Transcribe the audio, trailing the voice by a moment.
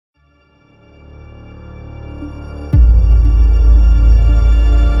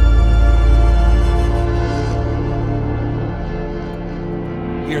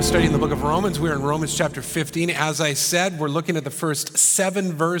studying the book of Romans. We're in Romans chapter 15. As I said, we're looking at the first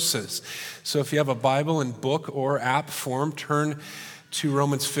 7 verses. So if you have a Bible in book or app form, turn to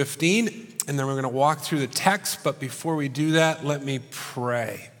Romans 15, and then we're going to walk through the text. But before we do that, let me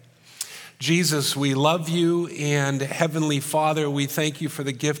pray. Jesus, we love you, and Heavenly Father, we thank you for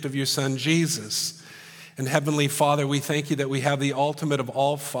the gift of your Son, Jesus. And Heavenly Father, we thank you that we have the ultimate of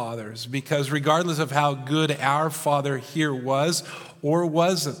all fathers, because regardless of how good our Father here was or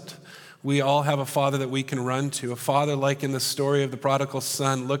wasn't, we all have a Father that we can run to. A Father, like in the story of the prodigal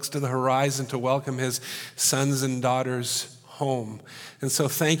son, looks to the horizon to welcome his sons and daughters home. And so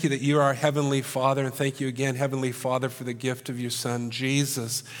thank you that you are our Heavenly Father, and thank you again, Heavenly Father, for the gift of your Son,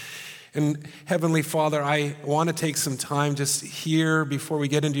 Jesus. And Heavenly Father, I want to take some time just here before we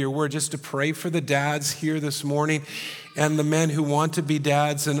get into your word, just to pray for the dads here this morning and the men who want to be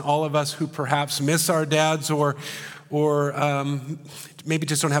dads, and all of us who perhaps miss our dads or maybe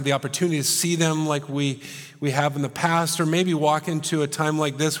just don't have the opportunity to see them like we have in the past, or maybe walk into a time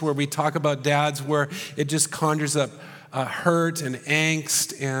like this where we talk about dads where it just conjures up hurt and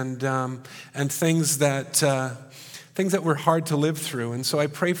angst and things that were hard to live through. And so I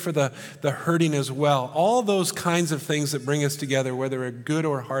pray for the hurting as well. All those kinds of things that bring us together, whether they're good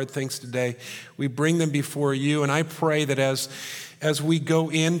or hard things today, we bring them before you. And I pray that as we go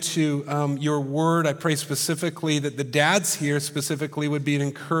into your word, I pray specifically that the dads here specifically would be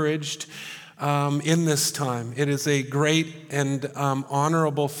encouraged in this time. It is a great and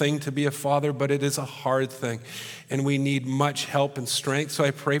honorable thing to be a father, but it is a hard thing. And we need much help and strength. So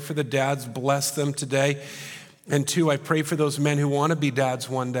I pray for the dads, bless them today. And 2, I pray for those men who want to be dads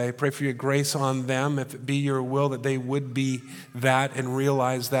one day. I pray for your grace on them, if it be your will, that they would be that and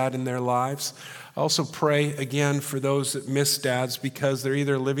realize that in their lives. I also pray again for those that miss dads because they're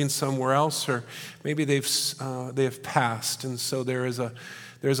either living somewhere else or maybe they have passed. And so there's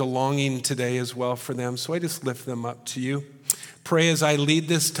a longing today as well for them. So I just lift them up to you. Pray as I lead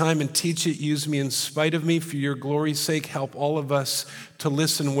this time and teach it, use me in spite of me for your glory's sake. Help all of us to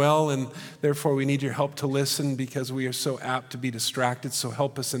listen well, and therefore we need your help to listen because we are so apt to be distracted. So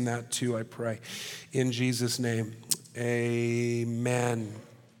help us in that too, I pray. In Jesus' name, amen.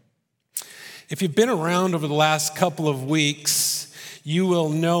 If you've been around over the last couple of weeks, you will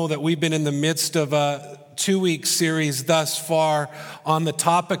know that we've been in the midst of a 2-week series thus far on the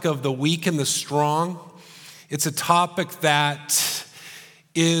topic of the weak and the strong. It's a topic that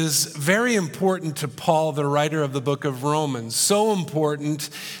is very important to Paul, the writer of the book of Romans. So important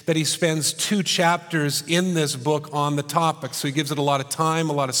that he spends 2 chapters in this book on the topic. So he gives it a lot of time,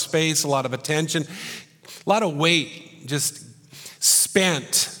 a lot of space, a lot of attention, a lot of weight just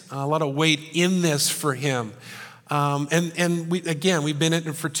spent, a lot of weight in this for him. We've been in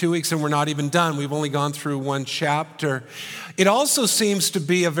it for 2 weeks and we're not even done. We've only gone through 1 chapter. It also seems to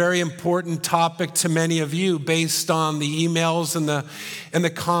be a very important topic to many of you based on the emails and the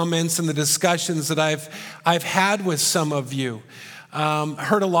comments and the discussions that I've had with some of you.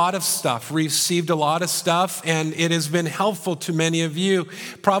 Heard a lot of stuff, received a lot of stuff, and it has been helpful to many of you.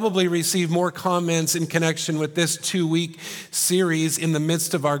 Probably received more comments in connection with this 2-week series in the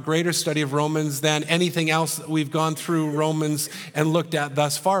midst of our greater study of Romans than anything else that we've gone through Romans and looked at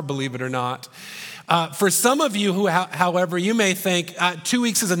thus far, believe it or not. For some of you who, however, you may think 2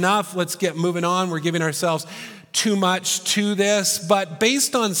 weeks is enough, let's get moving on, we're giving ourselves too much to this. But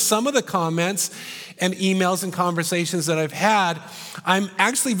based on some of the comments and emails and conversations that I've had, I'm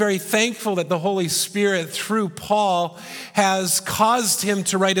actually very thankful that the Holy Spirit, through Paul, has caused him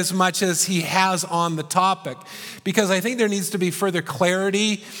to write as much as he has on the topic. Because I think there needs to be further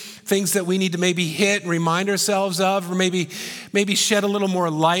clarity, things that we need to maybe hit and remind ourselves of, or maybe shed a little more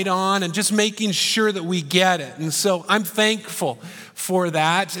light on, and just making sure that we get it. And so I'm thankful for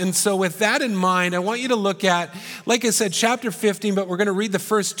that. And so with that in mind, I want you to look at, like I said, chapter 15, but we're going to read the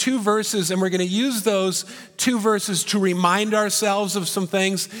first 2 verses, and we're going to use those 2 verses to remind ourselves of some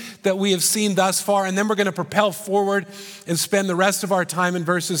things that we have seen thus far, and then we're going to propel forward and spend the rest of our time in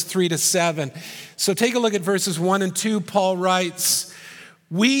verses 3 to 7. So take a look at verses 1 and 2. Paul writes,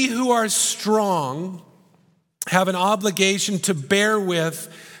 "We who are strong have an obligation to bear with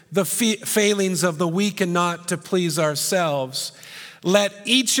the failings of the weak and not to please ourselves. Let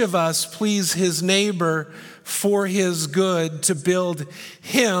each of us please his neighbor for his good, to build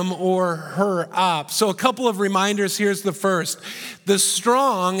him or her up." So a couple of reminders. Here's the first. The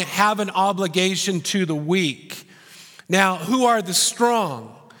strong have an obligation to the weak. Now, who are the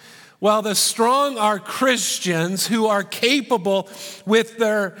strong? Well, the strong are Christians who are capable with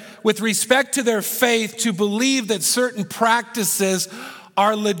respect to their faith to believe that certain practices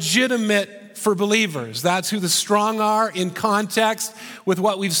are legitimate for believers. That's who the strong are in context with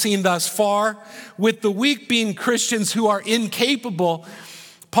what we've seen thus far. With the weak being Christians who are incapable,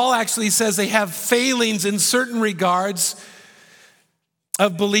 Paul actually says they have failings in certain regards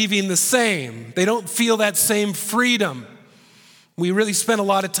of believing the same. They don't feel that same freedom. We really spent a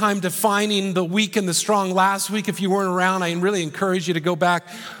lot of time defining the weak and the strong last week. If you weren't around, I really encourage you to go back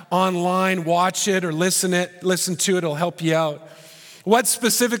online, watch it, or listen to it. It'll help you out. What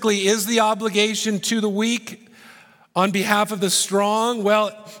specifically is the obligation to the weak on behalf of the strong?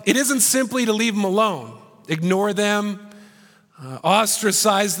 Well, it isn't simply to leave them alone, ignore them,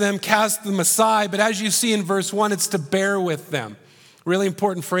 ostracize them, cast them aside. But as you see in verse 1, it's to bear with them. Really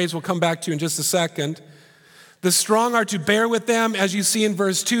important phrase we'll come back to in just a second. The strong are to bear with them. As you see in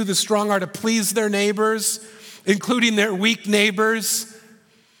verse 2, the strong are to please their neighbors, including their weak neighbors,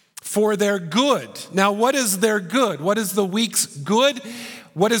 for their good. Now, what is their good? What is the weak's good?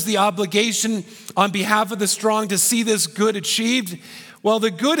 What is the obligation on behalf of the strong to see this good achieved? Well, the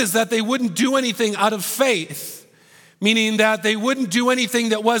good is that they wouldn't do anything out of faith, meaning that they wouldn't do anything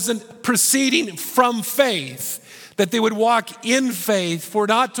that wasn't proceeding from faith, that they would walk in faith. For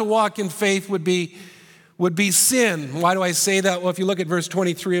not to walk in faith would be sin. Why do I say that? Well, if you look at verse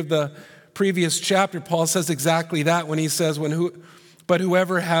 23 of the previous chapter, Paul says exactly that when he says, but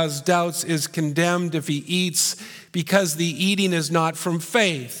whoever has doubts is condemned if he eats, because the eating is not from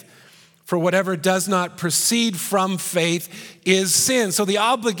faith. For whatever does not proceed from faith is sin. So the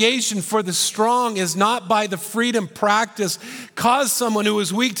obligation for the strong is not by the freedom practice cause someone who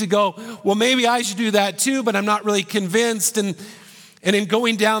is weak to go, well, maybe I should do that too, but I'm not really convinced. And in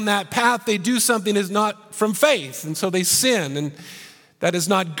going down that path, they do something that is not from faith. And so they sin, and that is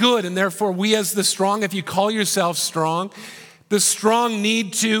not good. And therefore, we as the strong, if you call yourself strong, the strong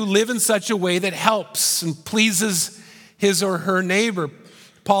need to live in such a way that helps and pleases his or her neighbor.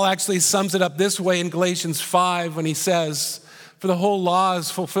 Paul actually sums it up this way in Galatians 5 when he says, for the whole law is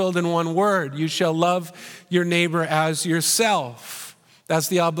fulfilled in one word, you shall love your neighbor as yourself. That's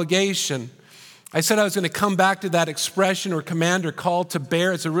the obligation. I said I was going to come back to that expression or command or call to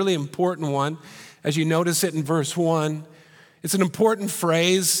bear. It's a really important one, as you notice it in verse 1. It's an important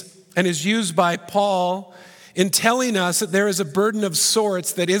phrase and is used by Paul in telling us that there is a burden of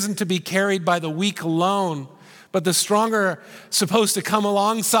sorts that isn't to be carried by the weak alone, but the strong are supposed to come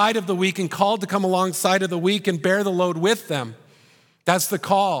alongside of the weak and called to come alongside of the weak and bear the load with them. That's the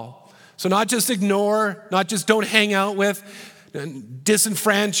call. So not just ignore, not just don't hang out with,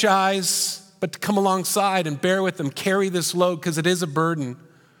 disenfranchise, but to come alongside and bear with them, carry this load because it is a burden.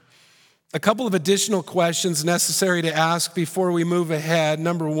 A couple of additional questions necessary to ask before we move ahead.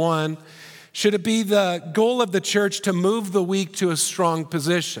 Number one, should it be the goal of the church to move the weak to a strong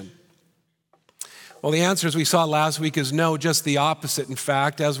position? Well, the answer, as we saw last week, is no, just the opposite. In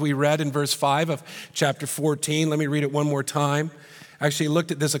fact, as we read in verse 5 of chapter 14, let me read it one more time. I actually looked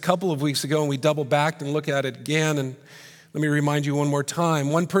at this a couple of weeks ago, and we double backed and looked at it again. And let me remind you one more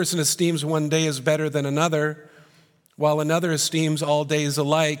time. One person esteems one day as better than another, while another esteems all days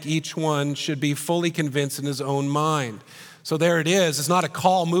alike. Each one should be fully convinced in his own mind. So there it is. It's not a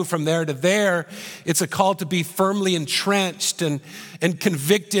call, move from there to there. It's a call to be firmly entrenched and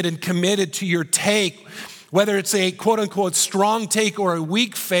convicted and committed to your take. Whether it's a quote unquote strong take or a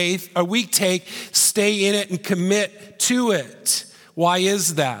weak take, stay in it and commit to it. Why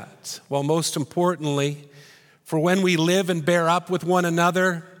is that? Well, most importantly, for when we live and bear up with one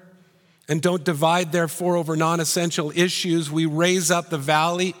another and don't divide, therefore, over non-essential issues, we raise up the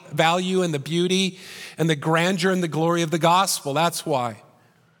value and the beauty and the grandeur and the glory of the gospel. That's why.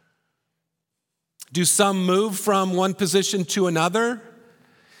 Do some move from one position to another?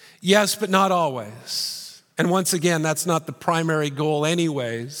 Yes, but not always. And once again, that's not the primary goal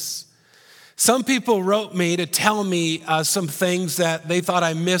anyways. Some people wrote me to tell me some things that they thought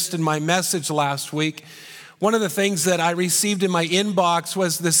I missed in my message last week. One of the things that I received in my inbox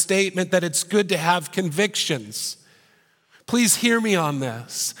was the statement that it's good to have convictions. Please hear me on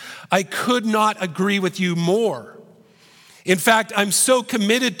this. I could not agree with you more. In fact, I'm so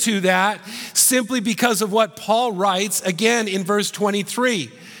committed to that simply because of what Paul writes again in verse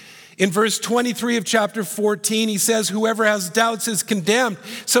 23. In verse 23 of chapter 14, he says, whoever has doubts is condemned.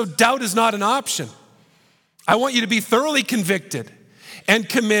 So doubt is not an option. I want you to be thoroughly convicted and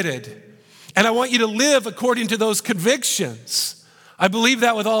committed. And I want you to live according to those convictions. I believe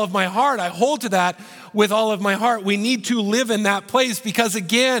that with all of my heart. I hold to that with all of my heart. We need to live in that place because,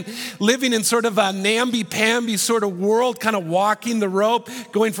 again, living in sort of a namby-pamby sort of world, kind of walking the rope,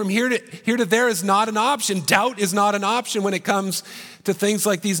 going from here to there is not an option. Doubt is not an option when it comes to things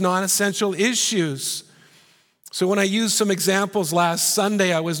like these non-essential issues. So when I used some examples last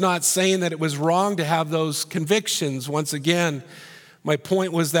Sunday, I was not saying that it was wrong to have those convictions. Once again, my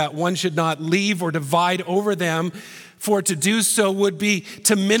point was that one should not leave or divide over them, for to do so would be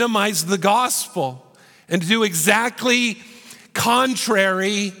to minimize the gospel and to do exactly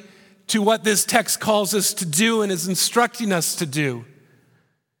contrary to what this text calls us to do and is instructing us to do.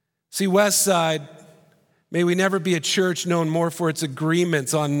 See, Westside, may we never be a church known more for its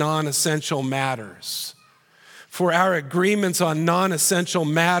agreements on non-essential matters. For our agreements on non-essential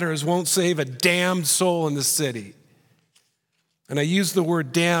matters won't save a damned soul in the city. And I use the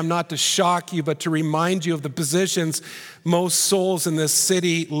word damn not to shock you, but to remind you of the positions most souls in this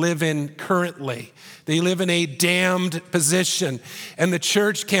city live in currently. They live in a damned position. And the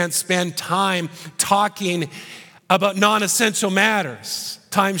church can't spend time talking about non-essential matters.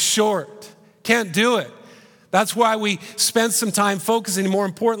 Time's short. Can't do it. That's why we spent some time focusing. More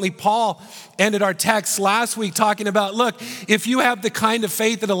importantly, Paul ended our text last week talking about, look, if you have the kind of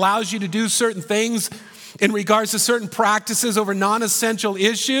faith that allows you to do certain things in regards to certain practices over non-essential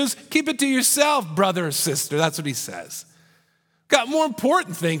issues, keep it to yourself, brother or sister. That's what he says. Got more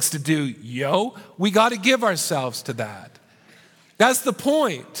important things to do, yo. We got to give ourselves to that. That's the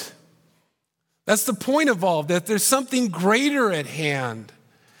point. That's the point of all that. There's something greater at hand.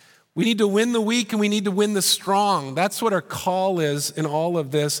 We need to win the weak and we need to win the strong. That's what our call is in all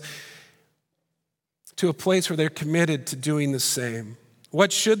of this, to a place where they're committed to doing the same.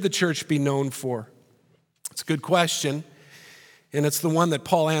 What should the church be known for? It's a good question, and it's the one that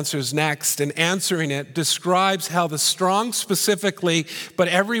Paul answers next. And answering it describes how the strong specifically, but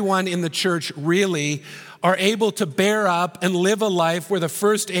everyone in the church really, are able to bear up and live a life where the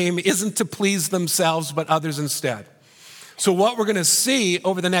first aim isn't to please themselves, but others instead. So what we're going to see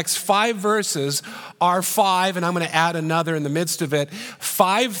over the next 5 verses are 5, and I'm going to add another in the midst of it,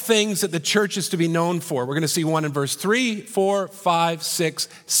 5 things that the church is to be known for. We're going to see one in verse 3, 4, 5, 6,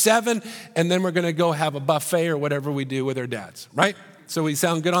 7, and then we're going to go have a buffet or whatever we do with our dads, right? So we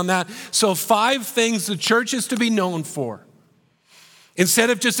sound good on that? So 5 things the church is to be known for. Instead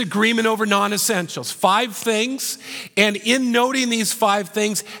of just agreement over non-essentials, 5 things, and in noting these 5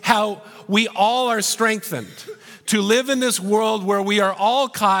 things, how we all are strengthened to live in this world where we are all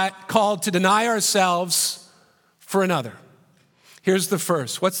called to deny ourselves for another. Here's the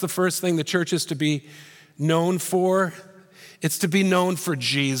first. What's the first thing the church is to be known for? It's to be known for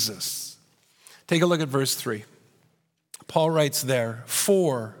Jesus. Take a look at verse 3. Paul writes there,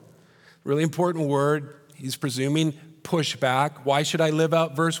 for, really important word, he's presuming pushback. Why should I live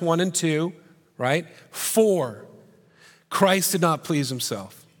out verse 1 and 2, right? For, Christ did not please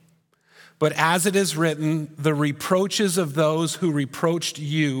himself. But as it is written, the reproaches of those who reproached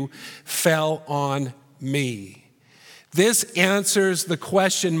you fell on me. This answers the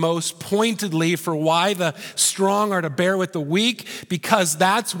question most pointedly for why the strong are to bear with the weak, because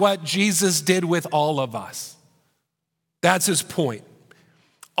that's what Jesus did with all of us. That's his point.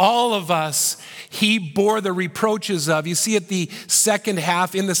 All of us, he bore the reproaches of. You see at the second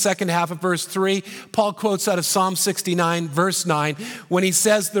half, in the second half of verse 3, Paul quotes out of Psalm 69, verse 9, when he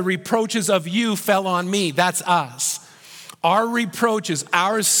says, the reproaches of you fell on me. That's us. Our reproaches,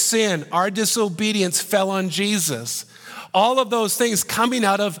 our sin, our disobedience fell on Jesus. All of those things coming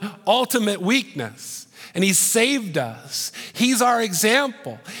out of ultimate weakness. And he saved us. He's our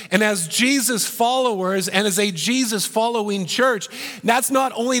example. And as Jesus followers and as a Jesus following church, that's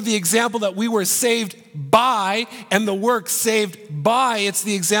not only the example that we were saved by and the work saved by, it's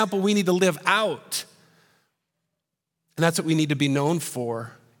the example we need to live out. And that's what we need to be known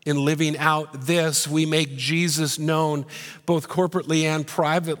for. In living out this, we make Jesus known both corporately and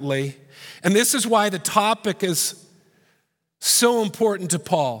privately. And this is why the topic is so important to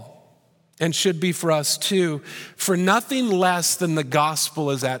Paul. And should be for us too, for nothing less than the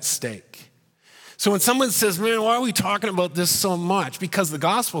gospel is at stake. So when someone says, man, why are we talking about this so much? Because the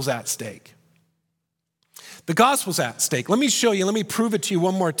gospel's at stake. The gospel's at stake. Let me show you, let me prove it to you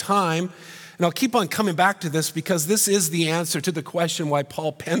one more time. And I'll keep on coming back to this because this is the answer to the question why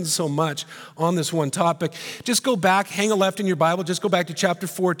Paul pens so much on this one topic. Just go back, hang a left in your Bible, just go back to chapter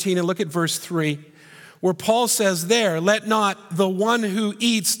 14 and look at verse 3. Where Paul says there, let not the one who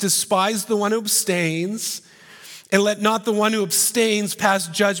eats despise the one who abstains, and let not the one who abstains pass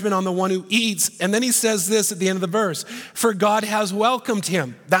judgment on the one who eats. And then he says this at the end of the verse, for God has welcomed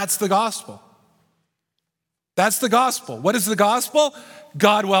him. That's the gospel. That's the gospel. What is the gospel?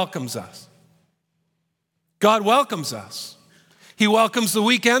 God welcomes us. God welcomes us. He welcomes the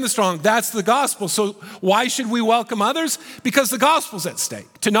weak and the strong. That's the gospel. So why should we welcome others? Because the gospel's at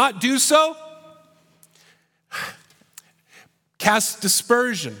stake. To not do so, cast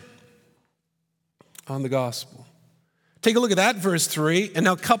dispersion. on the gospel. Take a look at that verse 3, and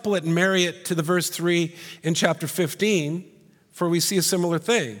now couple it and marry it to the verse 3 in chapter 15, for we see a similar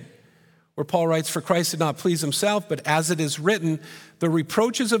thing, where Paul writes, "For Christ did not please himself, but as it is written, the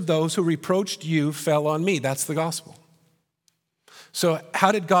reproaches of those who reproached you fell on me." That's the gospel. So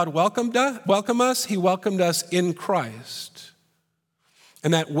how did God welcome us? He welcomed us in Christ.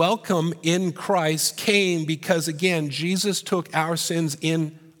 And that welcome in Christ came because, again, Jesus took our sins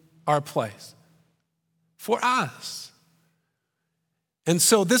in our place for us. And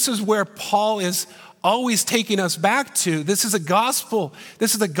so this is where Paul is always taking us back to. This is a gospel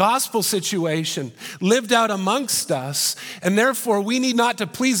situation lived out amongst us, and therefore we need not to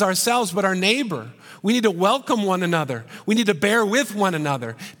please ourselves but our neighbor. We need to welcome one another. We need to bear with one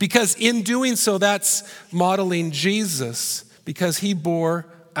another, because in doing so, that's modeling Jesus, because he bore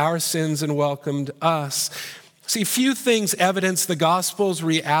our sins and welcomed us. See, few things evidence the gospel's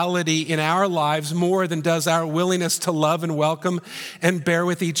reality in our lives more than does our willingness to love and welcome and bear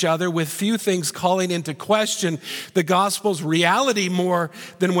with each other, with few things calling into question the gospel's reality more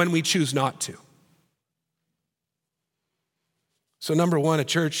than when we choose not to. So number one, a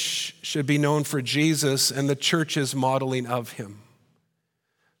church should be known for Jesus and the church's modeling of him.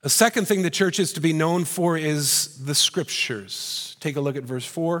 A second thing the church is to be known for is the scriptures. Take a look at verse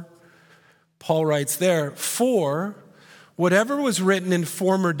 4. Paul writes there, "For whatever was written in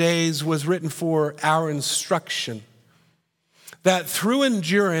former days was written for our instruction, that through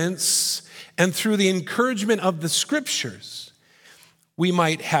endurance and through the encouragement of the scriptures, we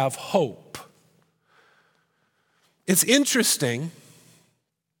might have hope." It's interesting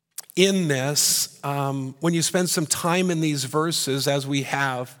in this, when you spend some time in these verses, as we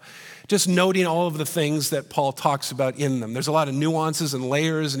have, just noting all of the things that Paul talks about in them. There's a lot of nuances and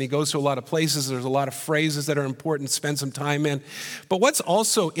layers, and he goes to a lot of places. There's a lot of phrases that are important to spend some time in. But what's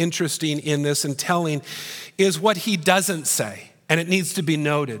also interesting in this and telling is what he doesn't say, and it needs to be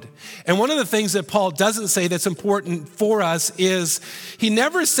noted. And one of the things that Paul doesn't say that's important for us is he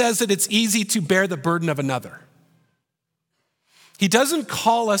never says that it's easy to bear the burden of another. He doesn't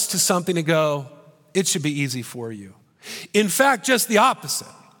call us to something to go, it should be easy for you. In fact, just the opposite.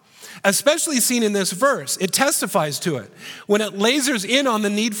 Especially seen in this verse, it testifies to it when it lasers in on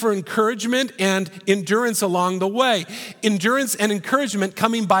the need for encouragement and endurance along the way. Endurance and encouragement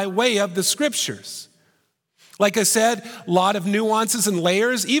coming by way of the scriptures. Like I said, a lot of nuances and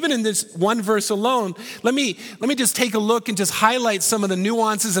layers. Even in this one verse alone, let me just take a look and just highlight some of the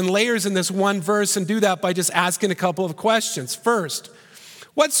nuances and layers in this one verse, and do that by just asking a couple of questions. First,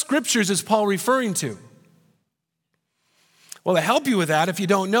 what scriptures is Paul referring to? Well, to help you with that, if you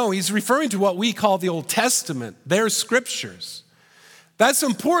don't know, he's referring to what we call the Old Testament, their scriptures. That's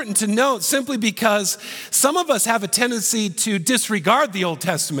important to note simply because some of us have a tendency to disregard the Old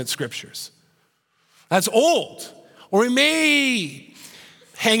Testament scriptures. That's old. Or we may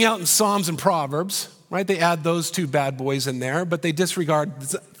hang out in Psalms and Proverbs, right? They add those two bad boys in there, but they disregard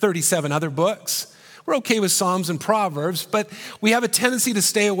 37 other books. We're okay with Psalms and Proverbs, but we have a tendency to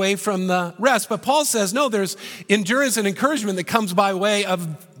stay away from the rest. But Paul says, no, there's endurance and encouragement that comes by way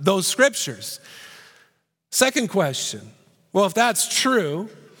of those scriptures. Second question, well, if that's true,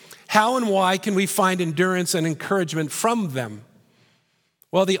 how and why can we find endurance and encouragement from them?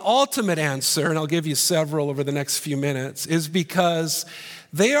 Well, the ultimate answer, and I'll give you several over the next few minutes, is because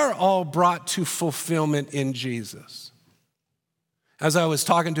they are all brought to fulfillment in Jesus. As I was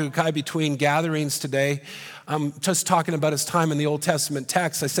talking to Kai between gatherings today, just talking about his time in the Old Testament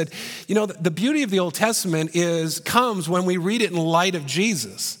text, I said, you know, the beauty of the Old Testament comes when we read it in light of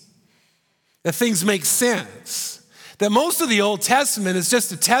Jesus. That things make sense. That most of the Old Testament is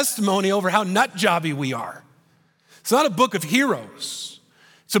just a testimony over how nut-jobby we are. It's not a book of heroes.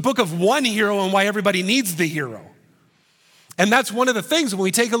 It's a book of one hero and why everybody needs the hero. And that's one of the things when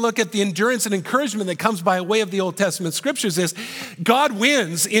we take a look at the endurance and encouragement that comes by way of the Old Testament scriptures is God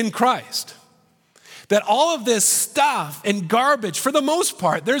wins in Christ. That all of this stuff and garbage, for the most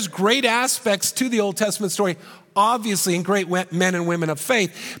part, there's great aspects to the Old Testament story, obviously, and great men and women of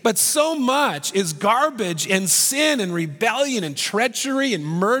faith. But so much is garbage and sin and rebellion and treachery and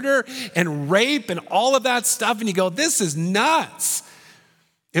murder and rape and all of that stuff. And you go, this is nuts.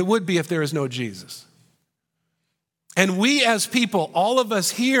 It would be if there is no Jesus. And we as people, all of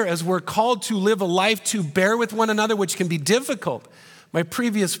us here, as we're called to live a life to bear with one another, which can be difficult. My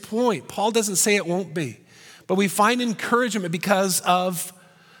previous point, Paul doesn't say it won't be, but we find encouragement because of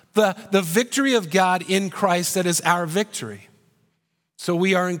the victory of God in Christ that is our victory. So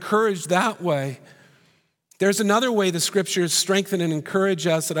we are encouraged that way. There's another way the scriptures strengthen and encourage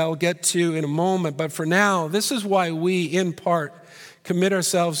us that I'll get to in a moment, but for now, this is why we, in part, commit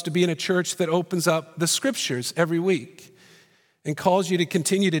ourselves to being a church that opens up the scriptures every week and calls you to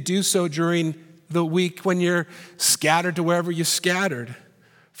continue to do so during the week when you're scattered to wherever you're scattered.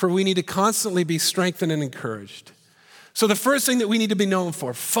 For we need to constantly be strengthened and encouraged. So the first thing that we need to be known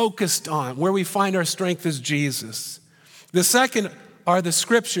for, focused on, where we find our strength is Jesus. The second are the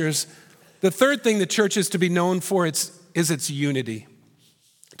scriptures. The third thing the church is to be known for is its unity.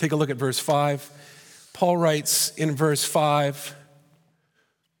 Take a look at verse 5. Paul writes in verse 5,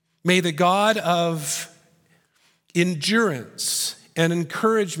 "May the God of endurance and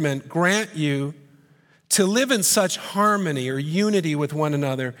encouragement grant you to live in such harmony or unity with one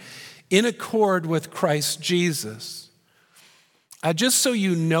another in accord with Christ Jesus." Just so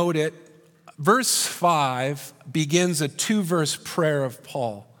you note it, verse 5 begins a 2-verse prayer of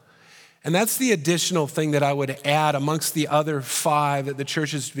Paul. And that's the additional thing that I would add amongst the other 5 that the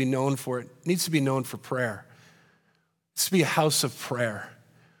church is to be known for. It needs to be known for prayer. It needs to be a house of prayer.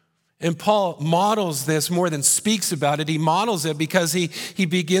 And Paul models this more than speaks about it. He models it because he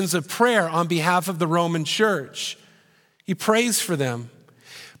begins a prayer on behalf of the Roman church. He prays for them.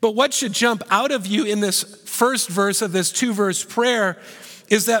 But what should jump out of you in this first verse of this 2-verse prayer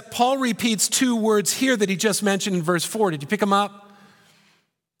is that Paul repeats 2 words here that he just mentioned in verse 4. Did you pick them up?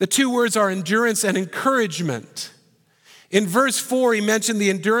 The 2 words are endurance and encouragement. In verse 4, he mentioned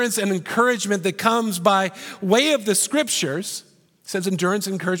the endurance and encouragement that comes by way of the scriptures. He says endurance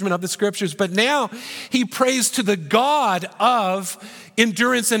and encouragement of the scriptures. But now he prays to the God of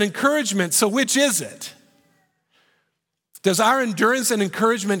endurance and encouragement. So which is it? Does our endurance and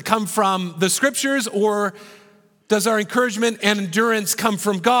encouragement come from the scriptures, or does our encouragement and endurance come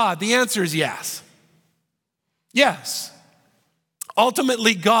from God? The answer is yes. Yes.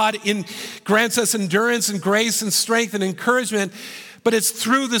 Ultimately, God grants us endurance and grace and strength and encouragement, but it's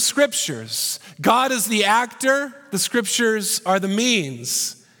through the scriptures. God is the actor, the scriptures are the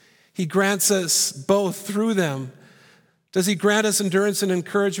means. He grants us both through them. Does he grant us endurance and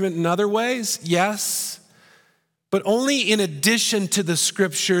encouragement in other ways? Yes, but only in addition to the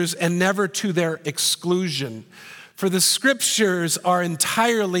scriptures and never to their exclusion. For the scriptures are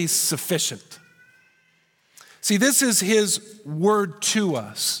entirely sufficient. See, this is his word to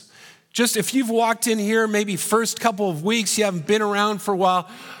us. Just if you've walked in here, maybe first couple of weeks, you haven't been around for a while,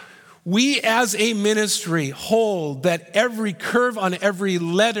 we as a ministry hold that every curve on every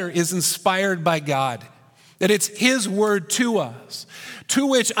letter is inspired by God, that it's his word to us, to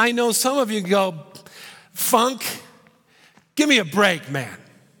which I know some of you go, Funk, give me a break, man.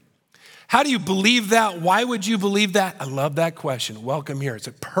 How do you believe that? Why would you believe that? I love that question. Welcome here. It's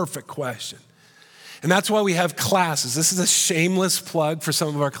a perfect question. And that's why we have classes. This is a shameless plug for some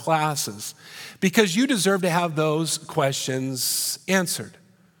of our classes, because you deserve to have those questions answered.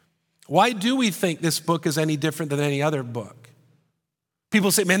 Why do we think this book is any different than any other book?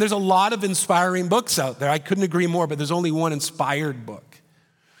 People say, man, there's a lot of inspiring books out there. I couldn't agree more, but there's only one inspired book.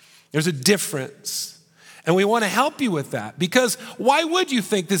 There's a difference. And we want to help you with that, because why would you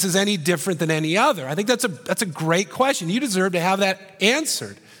think this is any different than any other? I think that's a great question. You deserve to have that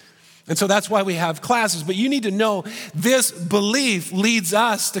answered. And so that's why we have classes. But you need to know this belief leads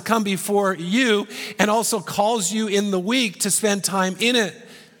us to come before you and also calls you in the week to spend time in it,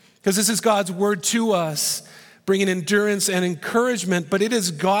 because this is God's word to us, bringing endurance and encouragement. But it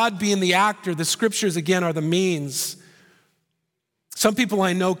is God being the actor. The scriptures, again, are the means. Some people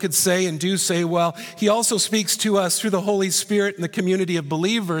I know could say and do say, well, he also speaks to us through the Holy Spirit in the community of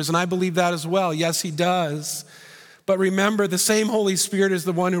believers, and I believe that as well. Yes, he does. But remember, the same Holy Spirit is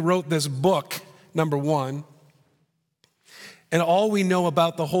the one who wrote this book, number one. And all we know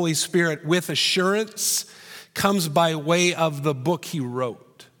about the Holy Spirit with assurance comes by way of the book he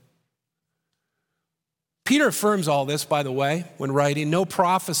wrote. Peter affirms all this, by the way, when writing, no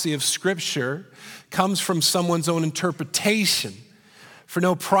prophecy of Scripture comes from someone's own interpretation. For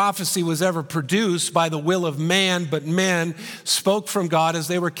no prophecy was ever produced by the will of man, but men spoke from God as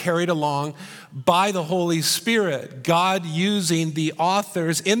they were carried along by the Holy Spirit. God using the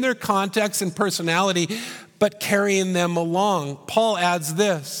authors in their context and personality, but carrying them along. Paul adds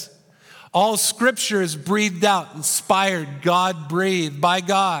this: all scripture is breathed out, inspired, God-breathed by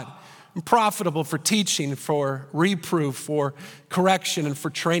God, and profitable for teaching, for reproof, for correction, and for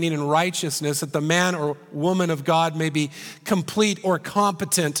training in righteousness, that the man or woman of God may be complete or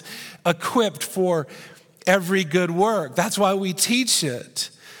competent, equipped for every good work. That's why we teach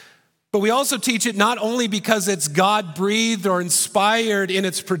it. But we also teach it not only because it's God-breathed or inspired in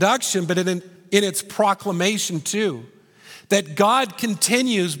its production, but in its proclamation too. That God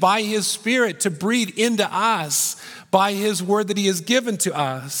continues by his Spirit to breathe into us by his word that he has given to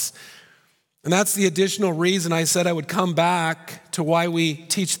us. And that's the additional reason I said I would come back to why we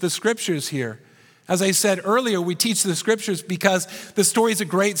teach the scriptures here. As I said earlier, we teach the scriptures because the story is a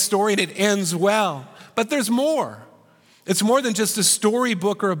great story and it ends well. But there's more. It's more than just a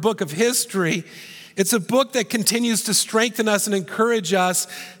storybook or a book of history. It's a book that continues to strengthen us and encourage us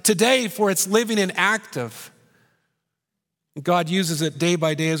today for its living and active. God uses it day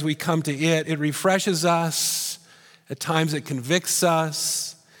by day as we come to it. It refreshes us. At times it convicts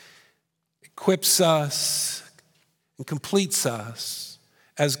us, equips us, and completes us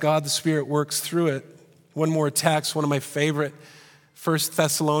as God the Spirit works through it. One more text, one of my favorite, 1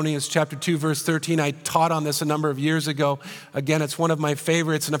 Thessalonians chapter 2, verse 13. I taught on this a number of years ago. Again, it's one of my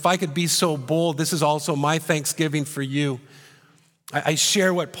favorites. And if I could be so bold, this is also my thanksgiving for you. I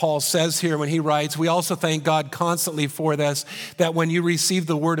share what Paul says here when he writes, we also thank God constantly for this, that when you received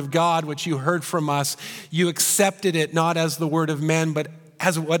the word of God, which you heard from us, you accepted it not as the word of men, but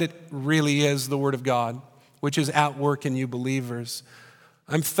as what it really is, the word of God, which is at work in you believers.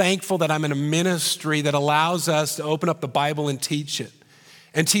 I'm thankful that I'm in a ministry that allows us to open up the Bible and teach it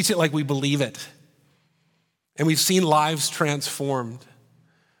like we believe it. And we've seen lives transformed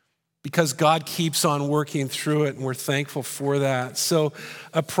because God keeps on working through it, and we're thankful for that. So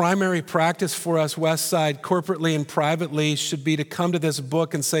a primary practice for us, Westside, corporately and privately, should be to come to this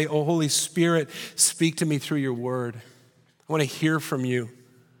book and say, oh, Holy Spirit, speak to me through your word. I want to hear from you.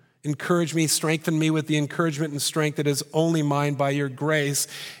 Encourage me, strengthen me with the encouragement and strength that is only mine by your grace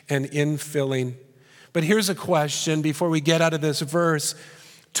and infilling. But here's a question before we get out of this verse.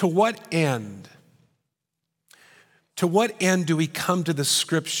 To what end? To what end do we come to the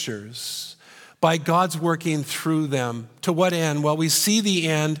scriptures? By God's working through them. To what end? Well, we see the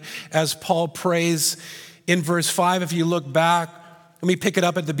end as Paul prays in verse 5. If you look back, let me pick it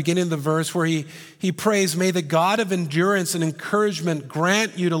up at the beginning of the verse where he prays, may the God of endurance and encouragement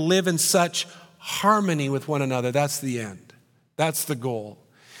grant you to live in such harmony with one another. That's the end. That's the goal.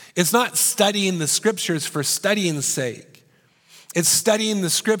 It's not studying the scriptures for studying's sake. It's studying the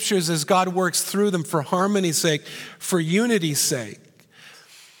scriptures as God works through them for harmony's sake, for unity's sake.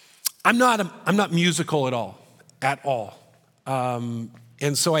 I'm not musical at all.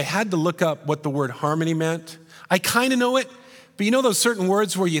 And so I had to look up what the word harmony meant. I kind of know it, but you know those certain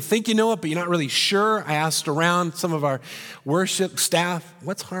words where you think you know it, but you're not really sure? I asked around some of our worship staff,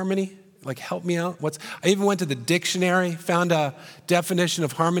 what's harmony? Like, help me out. I even went to the dictionary, found a definition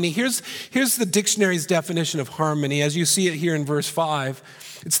of harmony. Here's the dictionary's definition of harmony, as you see it here in verse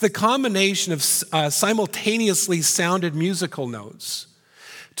 5. It's the combination of simultaneously sounded musical notes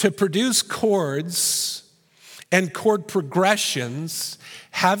to produce chords and chord progressions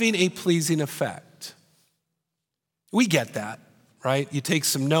having a pleasing effect. We get that, right? You take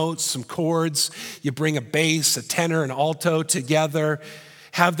some notes, some chords, you bring a bass, a tenor, an alto together,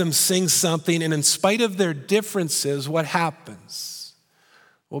 have them sing something, and in spite of their differences, what happens?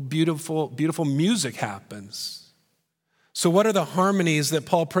 Well, beautiful music happens. So what are the harmonies that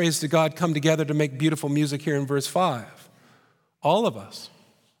Paul prays to God come together to make beautiful music here in verse 5? All of us,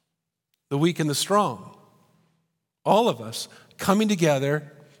 the weak and the strong, all of us coming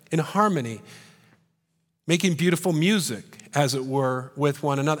together in harmony, making beautiful music, as it were, with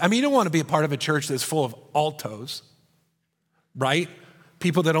one another. I mean, you don't want to be a part of a church that's full of altos, right?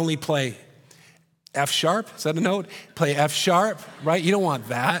 People that only play F sharp, is that a note? Play F sharp, right? You don't want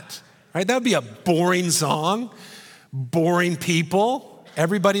that, right? That would be a boring song, boring people,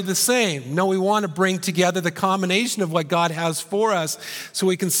 everybody the same. No, we want to bring together the combination of what God has for us so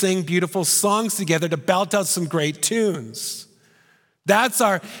we can sing beautiful songs together to belt out some great tunes. That's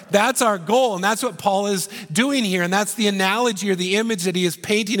our goal, and that's what Paul is doing here, and that's the analogy or the image that he is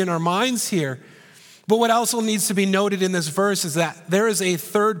painting in our minds here. But what also needs to be noted in this verse is that there is a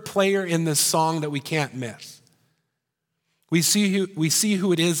third player in this song that we can't miss. We see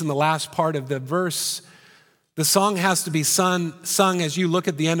who it is in the last part of the verse. The song has to be sung as you look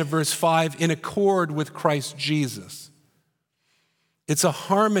at the end of verse 5 in accord with Christ Jesus. It's a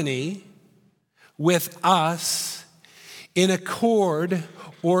harmony with us in accord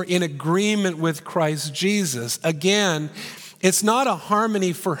or in agreement with Christ Jesus. Again, it's not a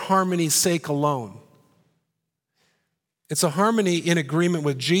harmony for harmony's sake alone. It's a harmony in agreement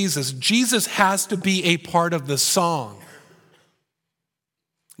with Jesus. Jesus has to be a part of the song.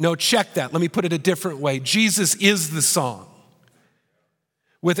 No, check that. Let me put it a different way. Jesus is the song.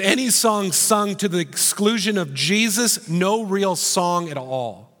 With any song sung to the exclusion of Jesus, no real song at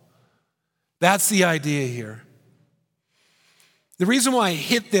all. That's the idea here. The reason why I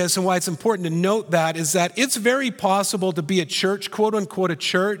hit this and why it's important to note that is that it's very possible to be a church, quote unquote, a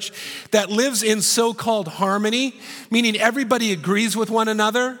church that lives in so-called harmony, meaning everybody agrees with one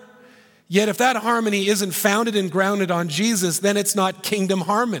another, Yet if that harmony isn't founded and grounded on Jesus, then it's not kingdom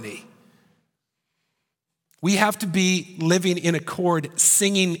harmony. We have to be living in accord,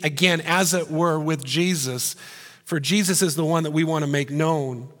 singing again, as it were, with Jesus, for Jesus is the one that we want to make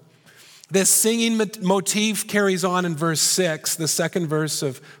known. This singing motif carries on in verse 6, the second verse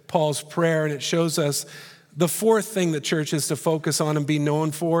of Paul's prayer, and it shows us the fourth thing that church is to focus on and be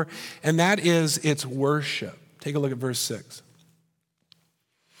known for, and that is its worship. Take a look at verse 6.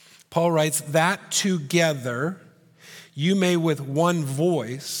 Paul writes, that together you may with one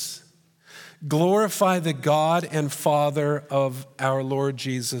voice glorify the God and Father of our Lord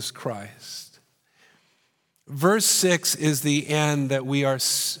Jesus Christ. Verse 6 is the end that we are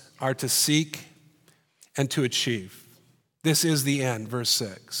to seek and to achieve. This is the end, verse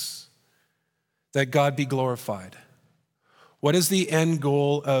 6, that God be glorified. What is the end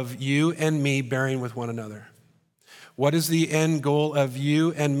goal of you and me bearing with one another? What is the end goal of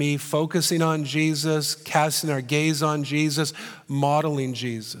you and me focusing on Jesus, casting our gaze on Jesus, modeling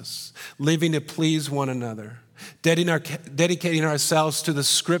Jesus, living to please one another, dedicating ourselves to the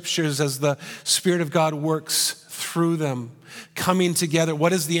scriptures as the Spirit of God works through them, coming together?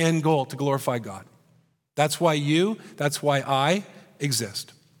 What is the end goal? To glorify God. That's why I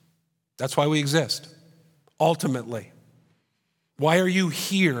exist. That's why we exist, ultimately. Why are you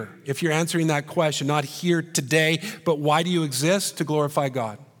here? If you're answering that question, not here today, but why do you exist? To glorify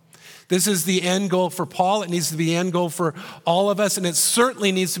God. This is the end goal for Paul. It needs to be the end goal for all of us, and it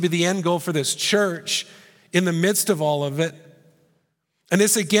certainly needs to be the end goal for this church in the midst of all of it. And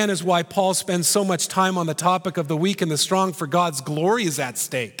this, again, is why Paul spends so much time on the topic of the weak and the strong, for God's glory is at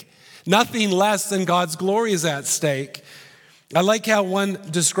stake. Nothing less than God's glory is at stake. I like how one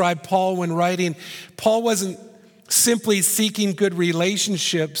described Paul when writing, Paul wasn't simply seeking good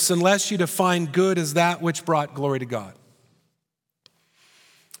relationships unless you define good as that which brought glory to God.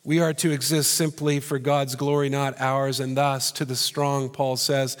 We are to exist simply for God's glory, not ours, and thus to the strong, Paul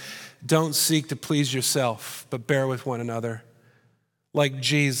says, don't seek to please yourself, but bear with one another, like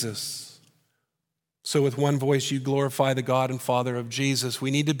Jesus. So with one voice you glorify the God and Father of Jesus.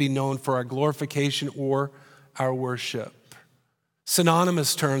 We need to be known for our glorification or our worship.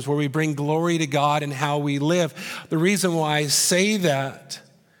 Synonymous terms where we bring glory to God in how we live. The reason why I say that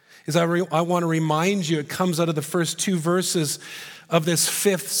is I want to remind you, it comes out of the first two verses of this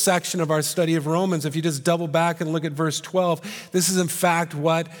fifth section of our study of Romans. If you just double back and look at verse 12, this is in fact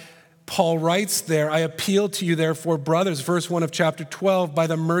what Paul writes there. I appeal to you, therefore, brothers, verse 1 of chapter 12, by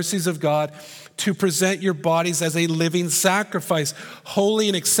the mercies of God, to present your bodies as a living sacrifice, holy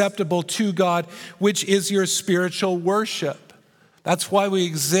and acceptable to God, which is your spiritual worship. That's why we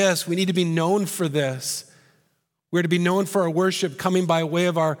exist. We need to be known for this. We're to be known for our worship coming by way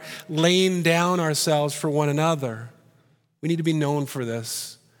of our laying down ourselves for one another. We need to be known for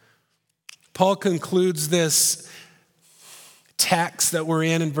this. Paul concludes this text that we're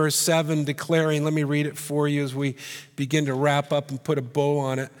in verse 7 declaring, let me read it for you as we begin to wrap up and put a bow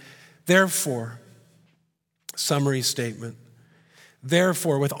on it. Therefore, summary statement.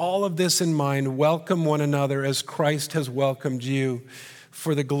 Therefore, with all of this in mind, welcome one another as Christ has welcomed you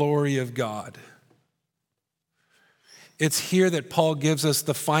for the glory of God. It's here that Paul gives us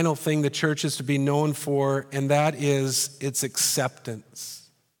the final thing the church is to be known for, and that is its acceptance.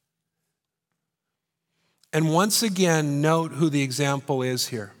 And once again, note who the example is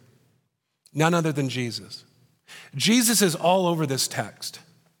here. None other than Jesus. Jesus is all over this text.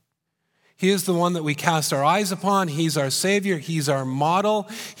 He is the one that we cast our eyes upon. He's our Savior. He's our model.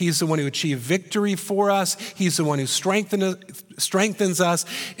 He's the one who achieved victory for us. He's the one who strengthens us.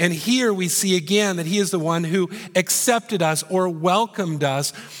 And here we see again that he is the one who accepted us or welcomed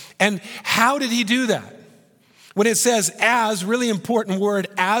us. And how did he do that? When it says as, really important word,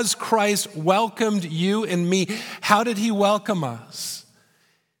 as Christ welcomed you and me, how did he welcome us?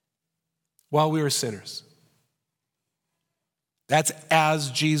 While we were sinners. That's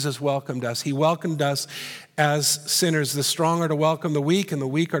as Jesus welcomed us. He welcomed us as sinners. The strong are to welcome the weak, and the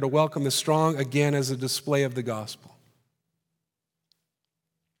weak are to welcome the strong, again, as a display of the gospel.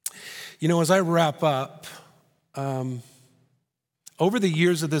 You know, as I wrap up, over the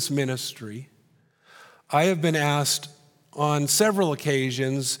years of this ministry, I have been asked on several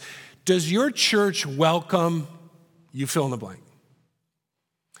occasions, does your church welcome, you fill in the blank.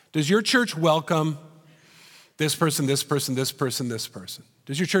 Does your church welcome this person, this person, this person, this person?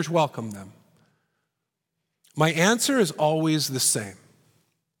 Does your church welcome them? My answer is always the same.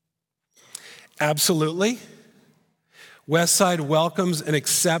 Absolutely. Westside welcomes and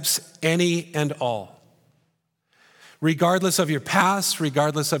accepts any and all. Regardless of your past,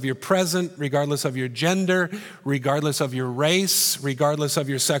 regardless of your present, regardless of your gender, regardless of your race, regardless of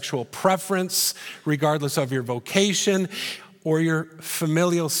your sexual preference, regardless of your vocation or your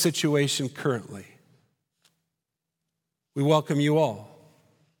familial situation currently. We welcome you all.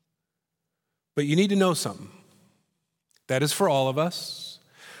 But you need to know something. That is for all of us.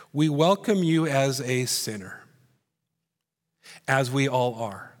 We welcome you as a sinner, as we all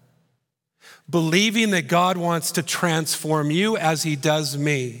are. Believing that God wants to transform you as he does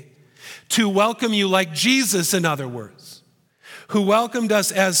me, to welcome you like Jesus, in other words, who welcomed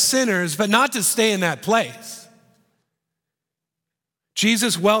us as sinners, but not to stay in that place.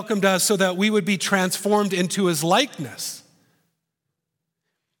 Jesus welcomed us so that we would be transformed into his likeness.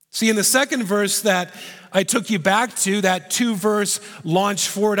 See, in the second verse that I took you back to, that 2-verse launch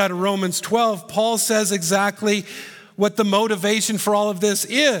forward out of Romans 12, Paul says exactly what the motivation for all of this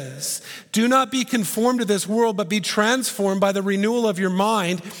is. Do not be conformed to this world, but be transformed by the renewal of your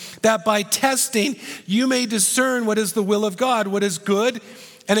mind, that by testing you may discern what is the will of God, what is good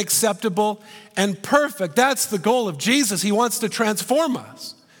and acceptable and perfect. That's the goal of Jesus. He wants to transform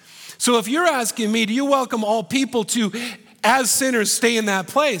us. So if you're asking me, do you welcome all people to, as sinners, stay in that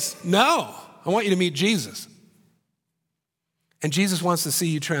place? No, I want you to meet Jesus. And Jesus wants to see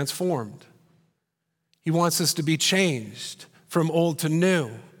you transformed. He wants us to be changed from old to new,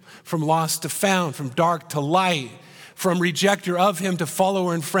 from lost to found, from dark to light, from rejecter of him to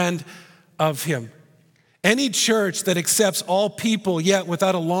follower and friend of him. Any church that accepts all people yet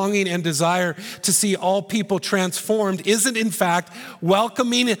without a longing and desire to see all people transformed isn't in fact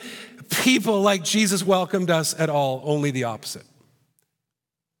welcoming people like Jesus welcomed us at all, only the opposite.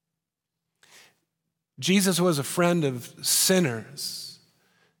 Jesus was a friend of sinners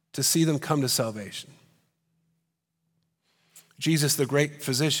to see them come to salvation. Jesus, the great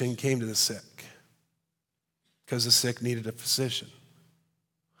physician, came to the sick because the sick needed a physician.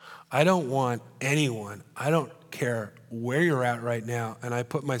 I don't want anyone, I don't care where you're at right now, and I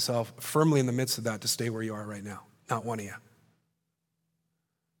put myself firmly in the midst of that to stay where you are right now. Not one of you.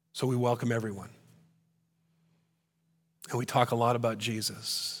 So we welcome everyone. And we talk a lot about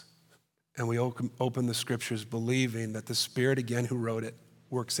Jesus. And we open the scriptures believing that the Spirit, again, who wrote it,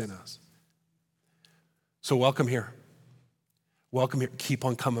 works in us. So welcome here. Welcome here. Keep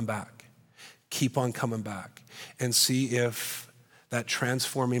on coming back. Keep on coming back. And see if that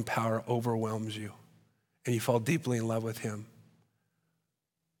transforming power overwhelms you and you fall deeply in love with him.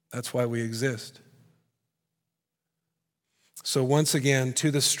 That's why we exist. So once again,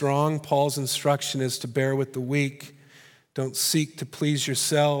 to the strong, Paul's instruction is to bear with the weak. Don't seek to please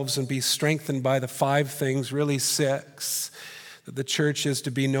yourselves, and be strengthened by the 5 things, really 6, that the church is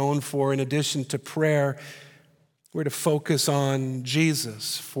to be known for. In addition to prayer, we're to focus on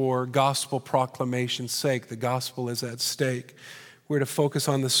Jesus for gospel proclamation's sake. The gospel is at stake. We're to focus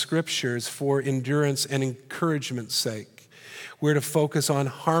on the scriptures for endurance and encouragement's sake. We're to focus on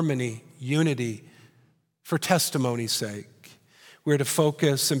harmony, unity, for testimony's sake. We're to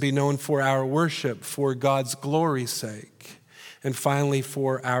focus and be known for our worship for God's glory's sake. And finally,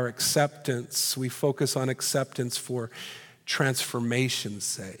 for our acceptance. We focus on acceptance for transformation's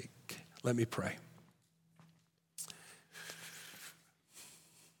sake. Let me pray.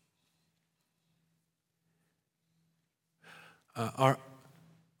 Our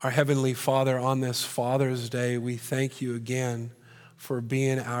Heavenly Father, on this Father's Day, we thank you again for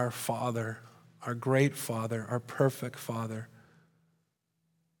being our Father, our great Father, our perfect Father.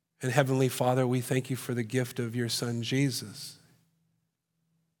 And Heavenly Father, we thank you for the gift of your Son, Jesus,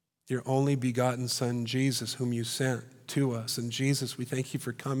 your only begotten Son, Jesus, whom you sent to us. And Jesus, we thank you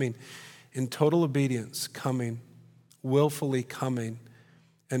for coming in total obedience, coming, willfully coming,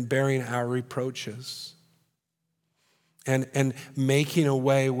 and bearing our reproaches. And making a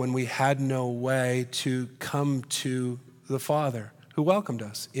way when we had no way to come to the Father who welcomed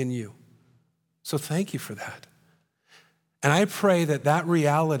us in you. So thank you for that. And I pray that that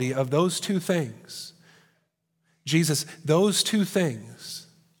reality of those 2 things, Jesus, those 2 things,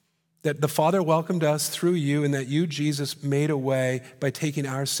 that the Father welcomed us through you and that you, Jesus, made a way by taking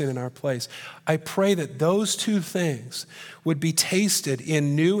our sin in our place. I pray that those 2 things would be tasted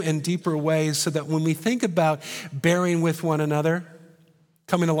in new and deeper ways so that when we think about bearing with one another,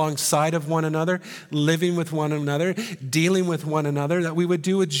 coming alongside of one another, living with one another, dealing with one another, that we would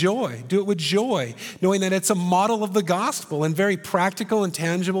do it with joy, knowing that it's a model of the gospel in very practical and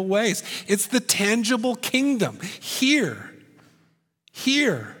tangible ways. It's the tangible kingdom here.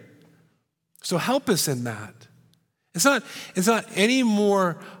 So help us in that. It's not any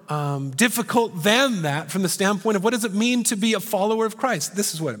more difficult than that from the standpoint of what does it mean to be a follower of Christ.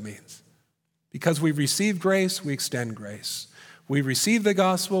 This is what it means. Because we've received grace, we extend grace. We receive the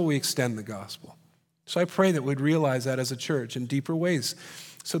gospel, we extend the gospel. So I pray that we'd realize that as a church in deeper ways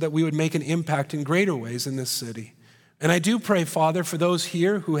so that we would make an impact in greater ways in this city. And I do pray, Father, for those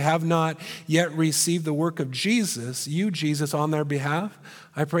here who have not yet received the work of Jesus, you, Jesus, on their behalf.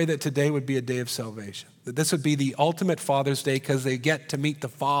 I pray that today would be a day of salvation, that this would be the ultimate Father's Day because they get to meet the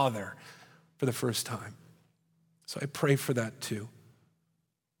Father for the first time. So I pray for that too.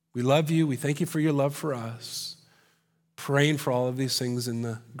 We love you. We thank you for your love for us. Praying for all of these things in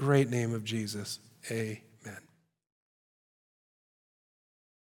the great name of Jesus. Amen.